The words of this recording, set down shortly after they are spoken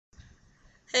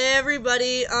Hey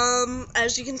everybody,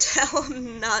 as you can tell,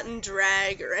 I'm not in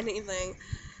drag or anything.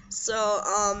 So,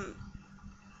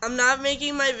 I'm not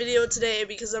making my video today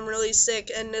because I'm really sick,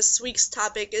 and this week's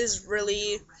topic is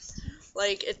really,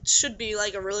 it should be,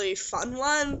 a really fun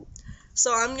one.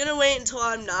 So I'm gonna wait until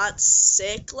I'm not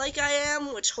sick like I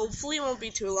am, which hopefully won't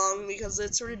be too long because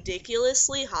it's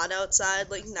ridiculously hot outside,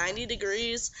 like 90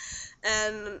 degrees,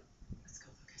 and,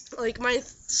 my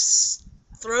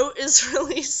throat is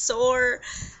really sore,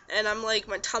 and I'm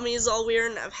my tummy is all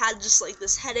weird, and I've had just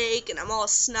this headache, and I'm all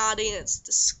snotty, and it's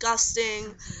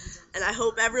disgusting. And I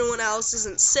hope everyone else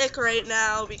isn't sick right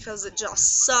now because it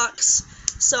just sucks.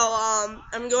 So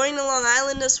I'm going to Long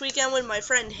Island this weekend with my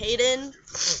friend Hayden,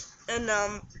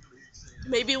 and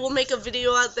maybe we'll make a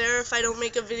video out there. If I don't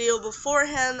make a video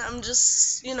beforehand, I'm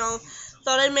just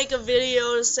thought I'd make a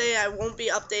video to say I won't be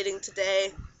updating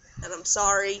today, and I'm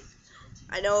sorry.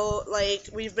 I know,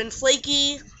 we've been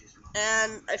flaky,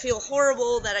 and I feel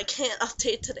horrible that I can't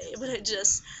update today, but I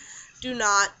just do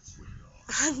not.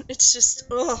 It's just,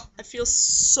 ugh, I feel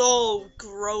so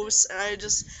gross, and I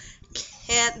just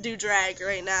can't do drag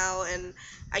right now, and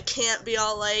I can't be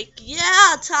all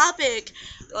yeah, topic,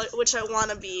 which I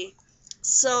want to be.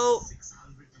 So,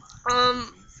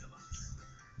 um,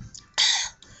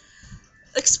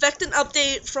 expect an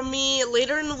update from me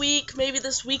later in the week, maybe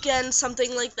this weekend,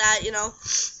 something like that,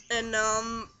 and,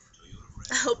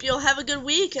 I hope you'll have a good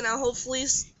week, and I'll hopefully,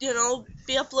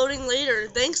 be uploading later.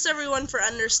 Thanks, everyone, for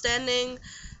understanding.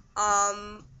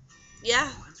 Yeah,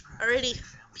 alrighty.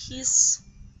 Peace.